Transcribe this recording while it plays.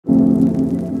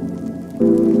Hey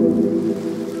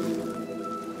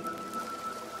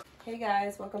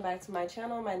guys, welcome back to my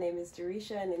channel. My name is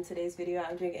Daresha, and in today's video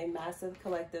I'm doing a massive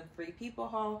collective Free People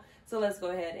haul. So let's go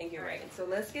ahead and get right. So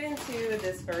let's get into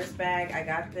this first bag. I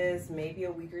got this maybe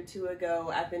a week or two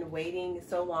ago. I've been waiting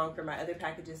so long for my other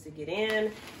packages to get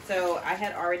in. So I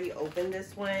had already opened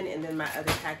this one, and then my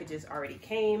other packages already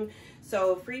came.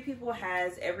 So Free People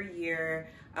has every year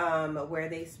where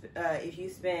they if you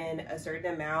spend a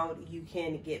certain amount, you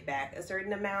can get back a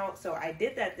certain amount. So I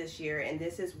did that this year, and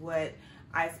this is what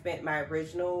I spent my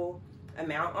original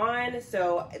amount on.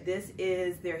 So this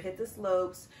is their Hit the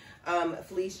Slopes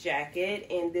fleece jacket,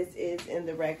 and this is in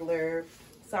the regular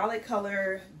solid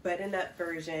color button-up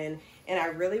version, and I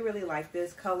really like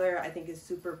this color. I think it's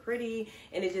super pretty,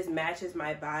 and it just matches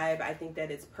my vibe. I think that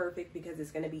it's perfect because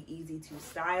it's going to be easy to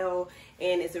style,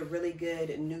 and it's a really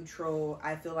good neutral,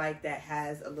 I feel like, that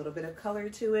has a little bit of color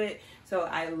to it. So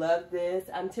I love this.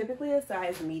 I'm typically a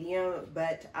size medium,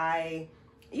 but I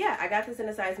got this in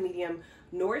a size medium.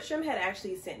 Nordstrom had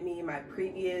actually sent me my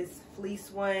previous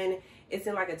fleece one. It's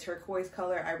in like a turquoise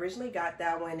color. I originally got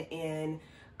that one in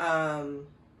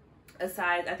a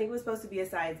size, I think it was supposed to be a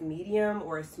size medium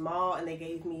or a small, and they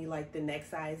gave me like the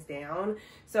next size down.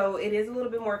 So it is a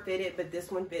little bit more fitted, but this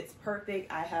one fits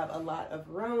perfect. I have a lot of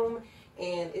room,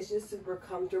 and it's just super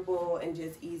comfortable and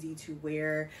just easy to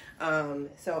wear.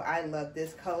 So I love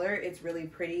this color. It's really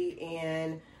pretty,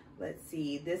 and let's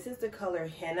see, this is the color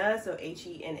Henna, so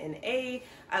Henna.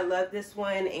 I love this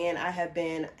one, and I have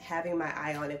been having my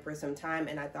eye on it for some time,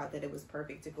 and I thought that it was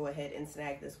perfect to go ahead and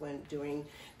snag this one during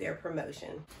their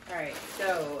promotion. All right,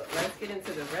 so let's get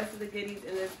into the rest of the goodies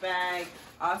in this bag.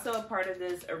 Also a part of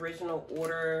this original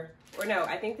order, or no,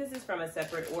 I think this is from a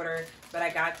separate order, but I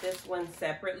got this one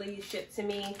separately shipped to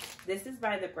me. This is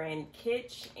by the brand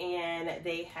Kitsch, and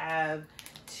they have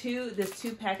this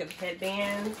two pack of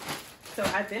headbands. So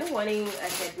I've been wanting a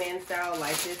headband style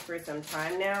like this for some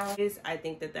time now. I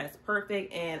think that that's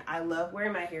perfect, and I love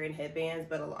wearing my hair in headbands,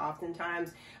 but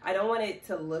oftentimes I don't want it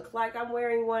to look like I'm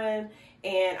wearing one,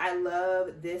 and I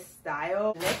love this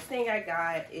style. The next thing I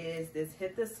got is this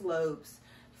Hit the Slopes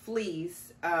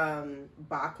fleece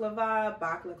baklava.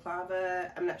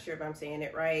 I'm not sure if I'm saying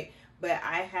it right, but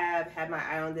I have had my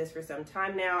eye on this for some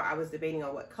time now. I was debating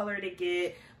on what color to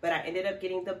get, but I ended up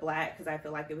getting the black because I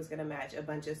feel like it was gonna match a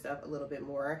bunch of stuff a little bit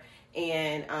more.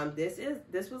 And this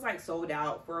was like sold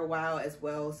out for a while as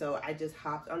well, so I just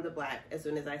hopped on the black as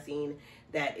soon as I seen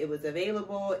that it was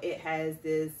available. It has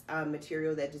this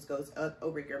material that just goes up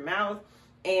over your mouth,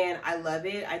 and I love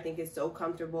it. I think it's so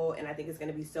comfortable, and I think it's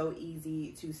going to be so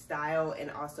easy to style and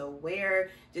also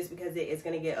wear, just because it's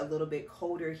going to get a little bit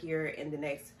colder here in the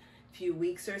next few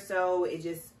weeks or so. It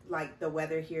just, like, the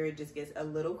weather here just gets a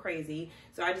little crazy,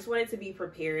 so I just wanted to be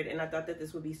prepared, and I thought that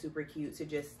this would be super cute to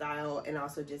just style and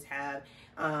also just have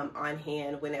on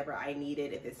hand whenever I need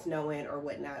it, if it's snowing or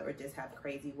whatnot, or just have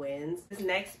crazy winds. This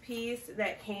next piece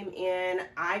that came in,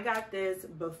 I got this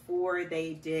before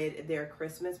they did their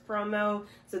Christmas promo,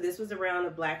 so this was around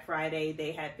a Black Friday.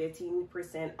 They had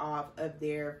 15% off of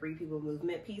their Free People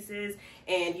Movement pieces,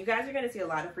 and you guys are going to see a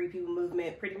lot of Free People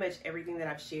Movement. Pretty much everything that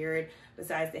I've shared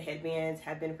besides the headbands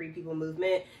have been Free People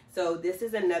Movement. So this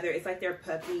is another, it's like their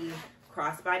puffy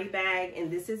crossbody bag,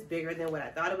 and this is bigger than what I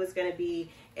thought it was going to be.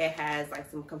 It has like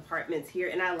some compartments here,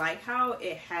 and I like how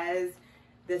it has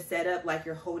the setup like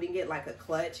you're holding it like a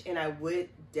clutch, and I would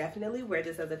definitely wear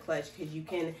this as a clutch because you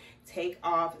can take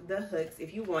off the hooks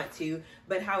if you want to,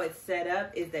 but how it's set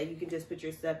up is that you can just put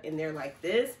your stuff in there like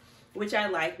this, which I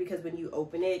like because when you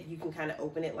open it, you can kind of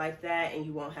open it like that and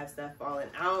you won't have stuff falling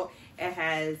out. It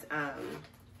has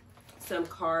some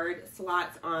card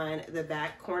slots on the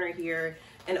back corner here,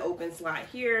 an open slot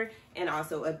here, and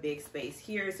also a big space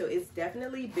here. So it's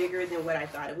definitely bigger than what I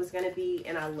thought it was going to be,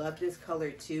 and I love this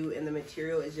color too, and the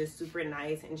material is just super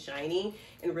nice and shiny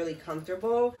and really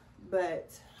comfortable. But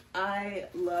I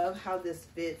love how this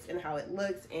fits and how it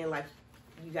looks, and like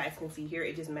you guys can see here,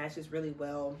 it just matches really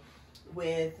well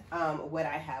with what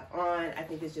I have on. I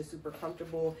think it's just super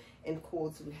comfortable and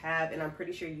cool to have, and I'm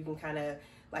pretty sure you can kind of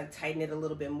like tighten it a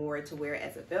little bit more to wear it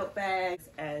as a belt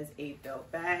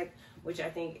bag, which I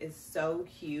think is so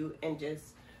cute and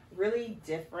just really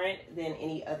different than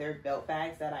any other belt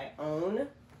bags that I own.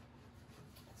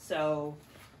 So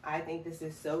I think this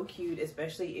is so cute,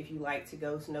 especially if you like to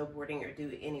go snowboarding or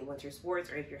do any winter sports,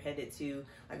 or if you're headed to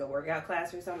like a workout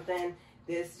class or something.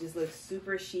 This just looks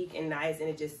super chic and nice, and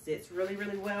it just sits really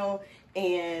well.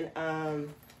 And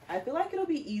I feel like it'll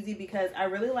be easy because I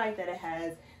really like that it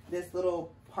has this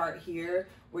little part here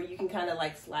where you can kind of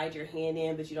like slide your hand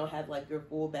in, but you don't have like your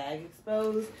full bag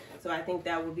exposed. So I think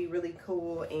that would be really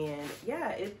cool. And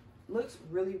yeah, looks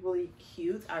really, really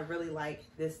cute. I really like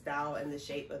this style and the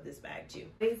shape of this bag too.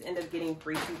 I always end up getting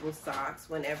Free People socks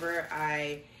whenever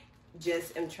I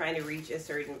just am trying to reach a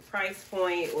certain price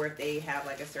point, or if they have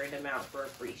like a certain amount for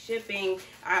free shipping.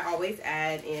 I always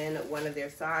add in one of their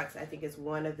socks. I think it's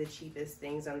one of the cheapest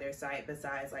things on their site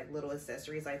besides like little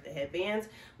accessories like the headbands.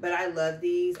 But I love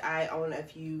these. I own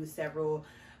several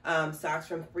socks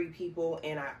from Free People,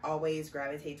 and I always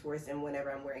gravitate towards them whenever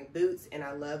I'm wearing boots. And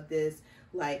I love this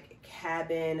like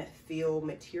cabin feel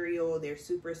material. They're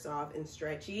super soft and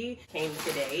stretchy. Came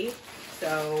today,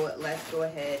 so let's go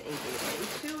ahead and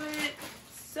get into it.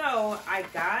 So I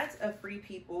got a Free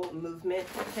People Movement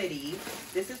hoodie.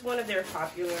 This is one of their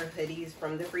popular hoodies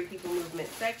from the Free People Movement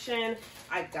section.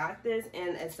 I got this in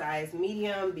a size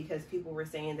medium because people were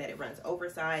saying that it runs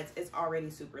oversized. It's already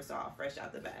super soft, fresh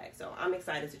out the bag. So I'm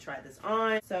excited to try this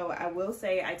on. So I will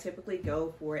say I typically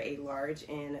go for a large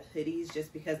in hoodies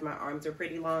just because my arms are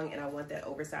pretty long and I want that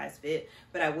oversized fit.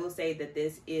 But I will say that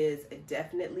this is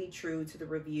definitely true to the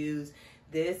reviews.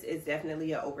 This is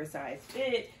definitely an oversized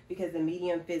fit because the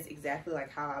medium fits exactly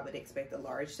like how I would expect a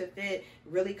large to fit.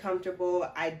 Really comfortable.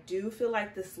 I do feel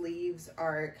like the sleeves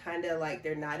are kind of like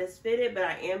they're not as fitted, but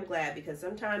I am glad because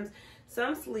sometimes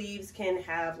some sleeves can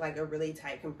have like a really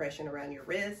tight compression around your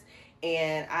wrist.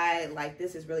 And I like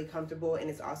this. Is really comfortable, and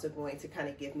it's also going to kind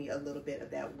of give me a little bit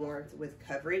of that warmth with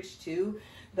coverage too.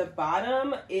 The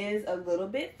bottom is a little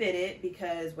bit fitted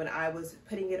because when I was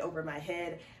putting it over my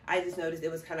head, I just noticed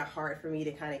it was kind of hard for me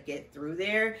to kind of get through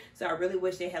there. So I really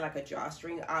wish they had like a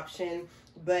drawstring option,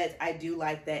 but I do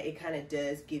like that it kind of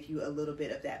does give you a little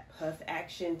bit of that puff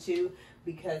action too,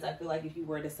 because I feel like if you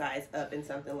were to size up in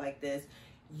something like this,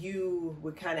 you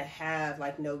would kind of have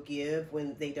like no give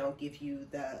when they don't give you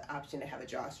the option to have a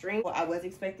drawstring. Well, I was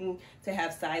expecting to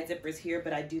have side zippers here,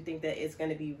 but I do think that it's going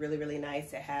to be really, really nice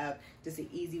to have just an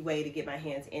easy way to get my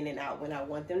hands in and out when I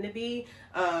want them to be.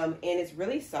 And it's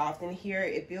really soft in here.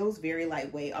 It feels very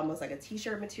lightweight, almost like a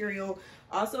t-shirt material.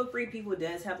 Also, Free People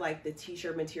does have like the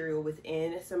t-shirt material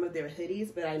within some of their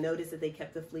hoodies, but I noticed that they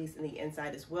kept the fleece in the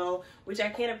inside as well, which I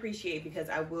can appreciate because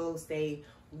I will stay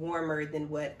warmer than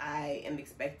what I am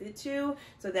expected to.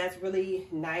 So that's really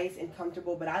nice and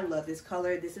comfortable, but I love this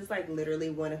color. This is like literally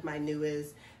one of my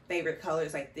newest favorite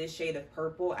colors, like this shade of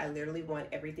purple. I literally want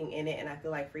everything in it, and I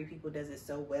feel like Free People does it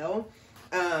so well.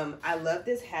 I love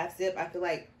this half zip. I feel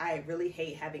like I really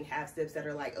hate having half zips that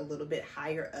are like a little bit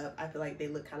higher up. I feel like they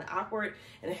look kind of awkward,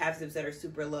 and half zips that are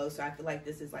super low. So I feel like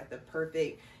this is like the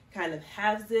perfect kind of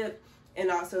half zip. And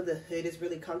also the hood is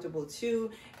really comfortable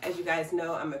too. As you guys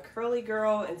know, I'm a curly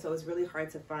girl, and so it's really hard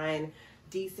to find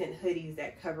decent hoodies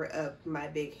that cover up my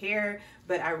big hair.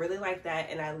 But I really like that,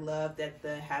 and I love that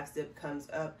the half zip comes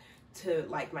up to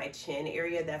like my chin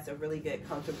area. That's a really good,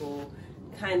 comfortable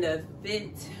kind of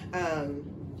fit.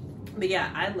 But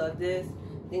yeah, I love this.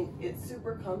 I think it's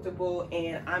super comfortable,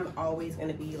 and I'm always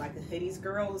gonna be like a hoodies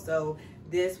girl. So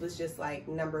this was just like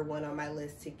 #1 on my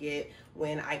list to get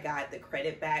when I got the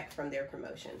credit back from their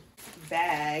promotion.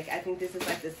 Bag, I think this is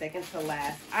like the second to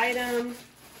last item.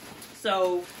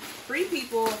 So Free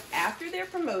People, after their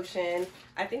promotion,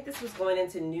 I think this was going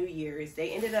into New Year's,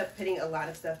 they ended up putting a lot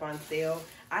of stuff on sale.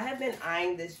 I have been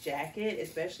eyeing this jacket,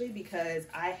 especially because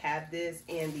I have this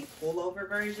in the pullover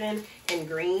version in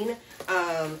green,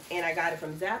 and I got it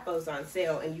from Zappos on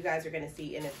sale, and you guys are going to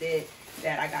see in a bit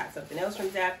that I got something else from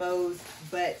Zappos.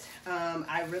 But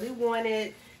I really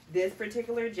wanted this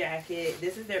particular jacket.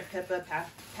 This is their Peppa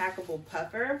Packable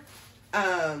Puffer.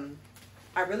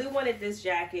 I really wanted this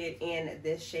jacket in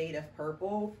this shade of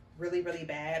purple really, really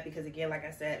bad because, again, like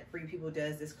I said, Free People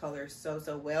does this color so,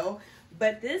 so well.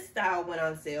 But this style went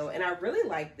on sale, and I really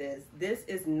like this. This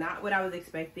is not what I was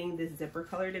expecting this zipper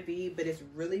color to be, but it's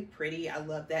really pretty. I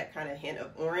love that kind of hint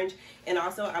of orange. And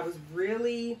also, I was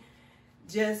really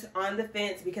just on the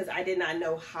fence because I did not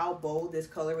know how bold this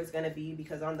color was going to be,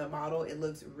 because on the model it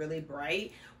looks really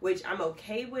bright, which I'm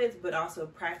okay with, but also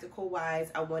practical wise,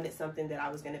 I wanted something that I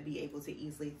was going to be able to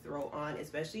easily throw on,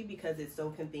 especially because it's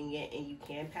so convenient and you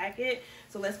can pack it.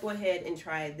 So let's go ahead and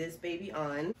try this baby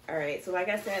on. All right, so like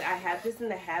I said, I have this in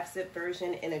the half zip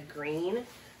version in a green,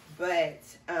 but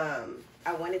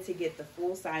I wanted to get the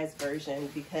full size version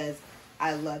because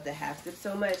I love the half zip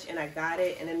so much, and I got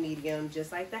it in a medium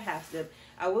just like the half zip.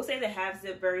 I will say the half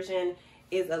zip version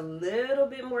is a little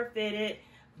bit more fitted,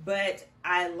 but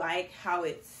I like how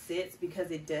it sits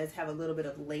because it does have a little bit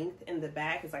of length in the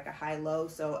back. It's like a high-low,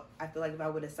 so I feel like if I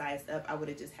would have sized up, I would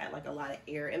have just had like a lot of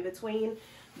air in between.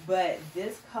 But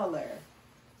this color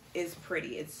is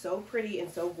pretty. It's so pretty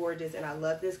and so gorgeous, and I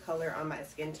love this color on my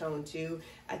skin tone too.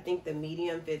 I think the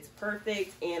medium fits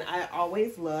perfect, and I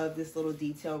always love this little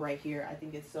detail right here. I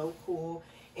think it's so cool.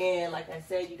 And like I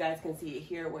said, you guys can see it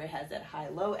here where it has that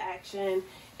high-low action,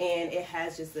 and it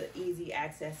has just an easy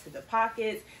access to the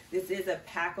pockets. This is a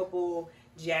packable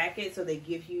jacket, so they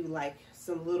give you like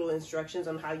some little instructions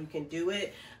on how you can do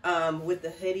it. With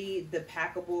the hoodie, the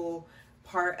packable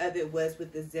part of it was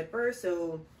with the zipper,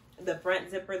 so the front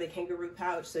zipper, the kangaroo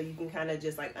pouch, so you can kind of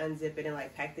just like unzip it and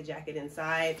like pack the jacket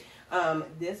inside.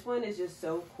 This one is just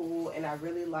so cool, and I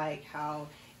really like how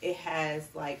it has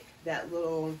like that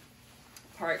little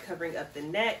part covering up the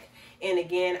neck. And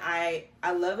again, I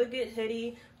love a good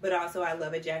hoodie, but also I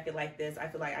love a jacket like this. I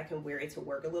feel like I can wear it to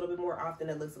work a little bit more often.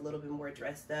 It looks a little bit more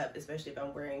dressed up, especially if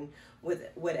I'm wearing with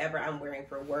whatever I'm wearing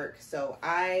for work. So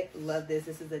I love this.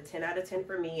 This is a 10 out of 10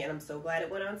 for me, and I'm so glad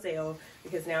it went on sale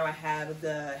because now I have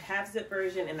the half zip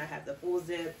version and I have the full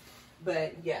zip.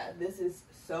 But yeah, this is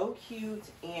so cute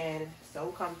and so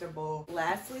comfortable.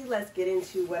 Lastly, let's get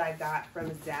into what I got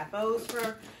from Zappos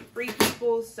for Free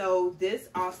People. So this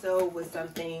also was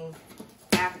something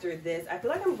after this. I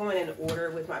feel like I'm going in order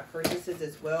with my purchases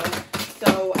as well.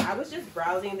 So I was just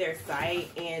browsing their site,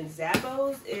 and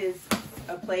Zappos is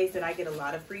a place that I get a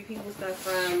lot of Free People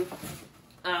stuff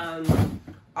from.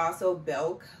 Also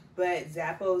Belk, but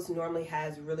Zappos normally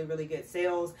has really, really good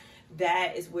sales.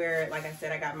 That is where, like I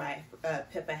said, I got my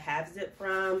Pippa half zip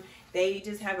from. They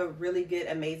just have a really good,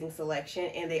 amazing selection,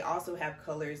 and they also have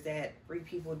colors that Free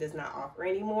People does not offer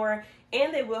anymore,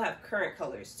 and they will have current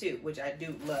colors too, which I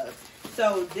do love.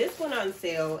 So this went on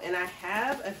sale, and I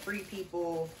have a Free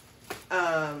People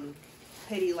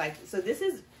hoodie like, so this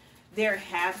is their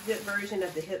half zip version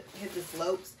of the hit the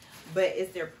slopes, but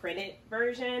it's their printed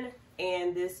version,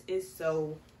 and this is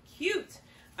so cute.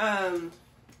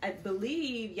 I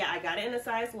believe, yeah, I got it in a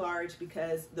size large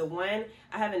because the one,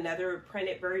 I have another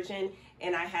printed version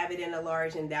and I have it in a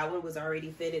large, and that one was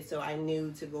already fitted, so I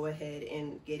knew to go ahead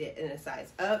and get it in a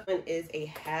size up. One is a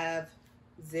half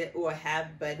zip or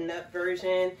half button up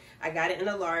version. I got it in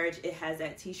a large. It has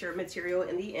that t-shirt material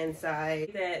in the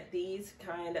inside. That these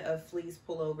kind of fleece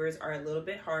pullovers are a little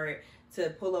bit hard to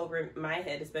pull over my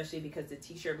head, especially because the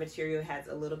t-shirt material has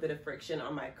a little bit of friction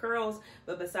on my curls.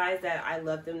 But besides that, I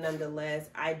love them nonetheless.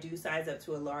 I do size up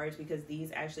to a large because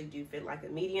these actually do fit like a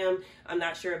medium. I'm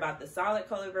not sure about the solid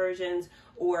color versions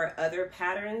or other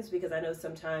patterns, because I know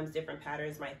sometimes different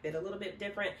patterns might fit a little bit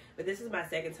different, but this is my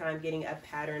second time getting a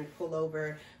patterned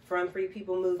pullover from Free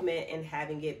People Movement and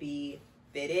having it be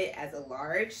fitted as a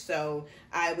large. So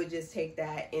I would just take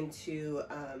that into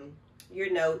your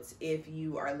notes if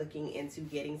you are looking into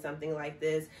getting something like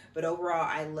this. But overall,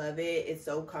 I love it. It's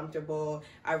so comfortable.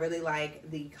 I really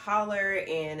like the collar,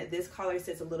 and this collar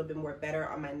sits a little bit more better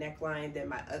on my neckline than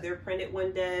my other printed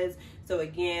one does. So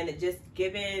again, just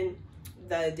given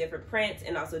the different prints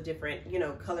and also different, you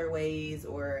know, colorways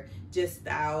or just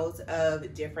styles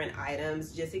of different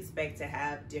items, just expect to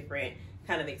have different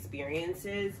kind of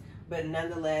experiences. But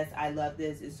nonetheless, I love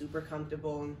this. It's super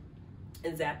comfortable.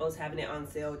 And Zappos having it on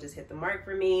sale just hit the mark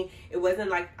for me. It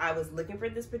wasn't like I was looking for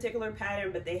this particular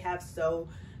pattern, but they have so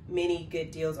many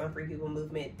good deals on Free People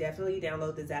Movement. Definitely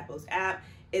download the Zappos app.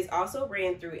 It's also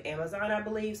ran through Amazon, I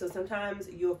believe. So sometimes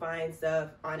you'll find stuff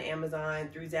on Amazon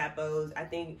through Zappos. I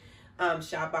think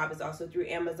ShopBop is also through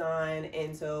Amazon.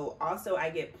 And so also I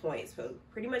get points. So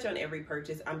pretty much on every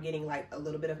purchase, I'm getting like a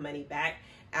little bit of money back.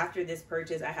 After this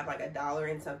purchase, I have like $1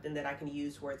 and something that I can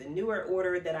use towards a newer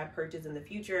order that I purchase in the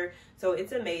future. So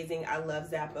it's amazing. I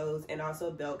love Zappos, and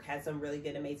also Belk has some really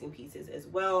good, amazing pieces as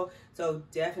well. So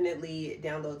definitely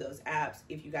download those apps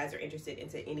if you guys are interested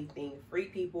into anything Free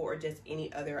People or just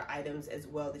any other items as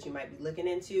well that you might be looking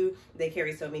into. They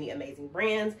carry so many amazing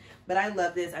brands, but I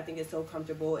love this. I think it's so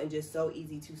comfortable and just so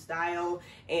easy to style.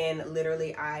 And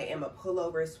literally, I am a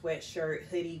pullover, sweatshirt,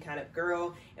 hoodie kind of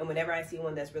girl. And whenever I see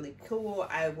one that's really cool,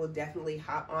 I will definitely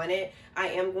hop on it. I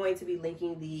am going to be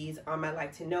linking these on my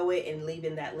Like to Know It and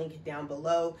leaving that link down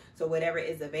below. So whatever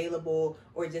is available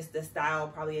or just the style,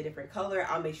 probably a different color,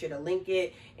 I'll make sure to link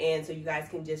it. And so you guys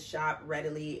can just shop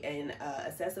readily and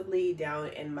accessibly down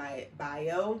in my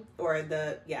bio, or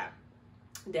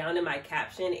down in my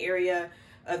caption area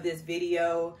of this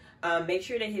video. Make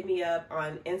sure to hit me up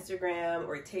on Instagram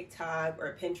or TikTok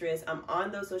or Pinterest. I'm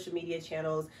on those social media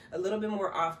channels a little bit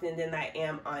more often than I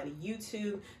am on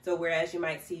YouTube. So whereas you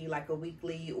might see like a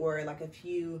weekly or like a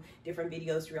few different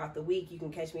videos throughout the week, you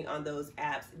can catch me on those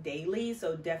apps daily.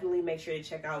 So definitely make sure to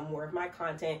check out more of my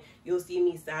content. You'll see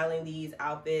me styling these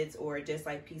outfits or just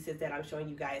like pieces that I'm showing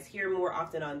you guys here more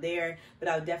often on there. But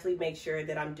I'll definitely make sure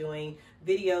that I'm doing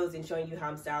videos and showing you how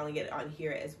I'm styling it on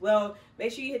here as well.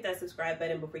 Make sure you hit that subscribe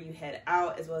button before you head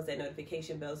out, as well as that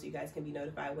notification bell so you guys can be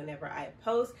notified whenever I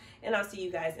post. And I'll see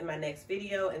you guys in my next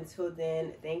video. Until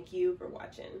then, thank you for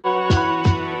watching.